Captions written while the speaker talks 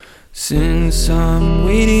Since I'm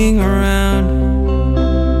waiting around,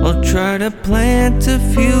 I'll try to plant a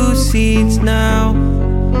few seeds now.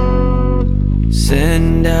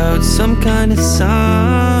 Send out some kind of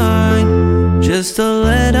sign, just to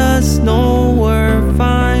let us know we're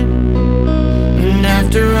fine. And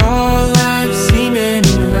after all I've seen and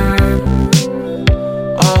heard,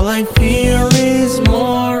 all I feel is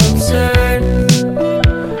more absurd.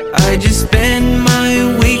 I just spend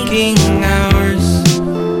my waking hours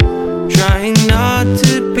trying not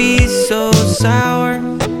to be so sour.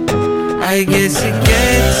 I guess it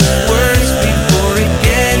gets worse before it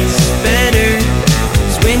gets better.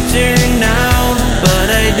 It's winter now, but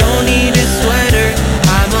I don't need a sweater.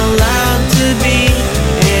 I'm allowed to be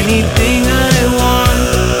anything I want.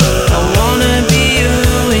 I wanna be you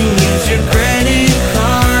and use your credit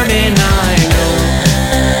card. And I know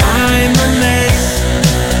I'm a mess.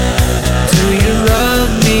 Do you love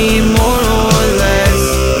me more or less?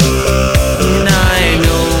 And I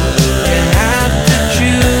know you have to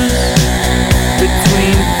choose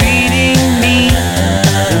between feeding me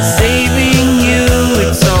and saving you.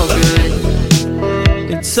 It's all good,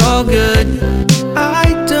 it's all good. I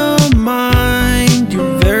don't mind,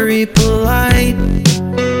 you're very polite,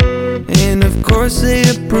 and of course they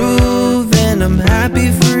approve, and I'm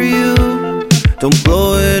happy for you. Don't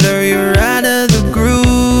blow it or you're out of the group.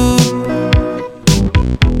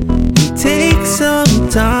 Take some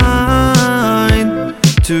time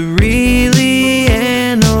to really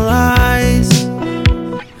analyze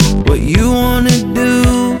what you wanna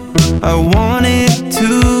do. I want it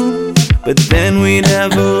too, but then we'd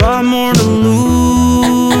have a lot more to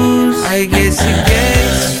lose. I guess it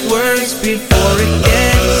gets worse before it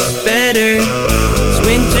gets better. It's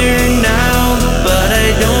winter now, but I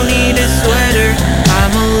don't need a sweater.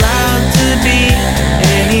 I'm allowed to be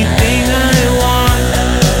anything I want.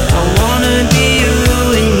 I wanna be you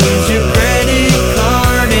and use your credit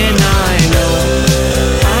card. And I know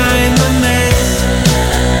I'm a mess.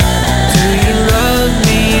 Do you love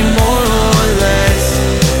me more or less?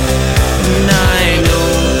 And I know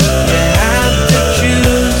you have to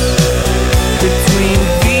choose between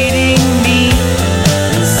feeding me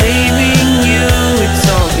and saving you. It's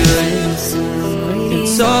all good,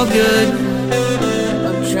 it's all good.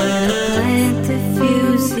 I'm trying to plant a few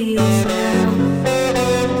seeds now.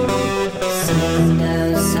 Send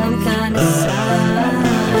out some kind of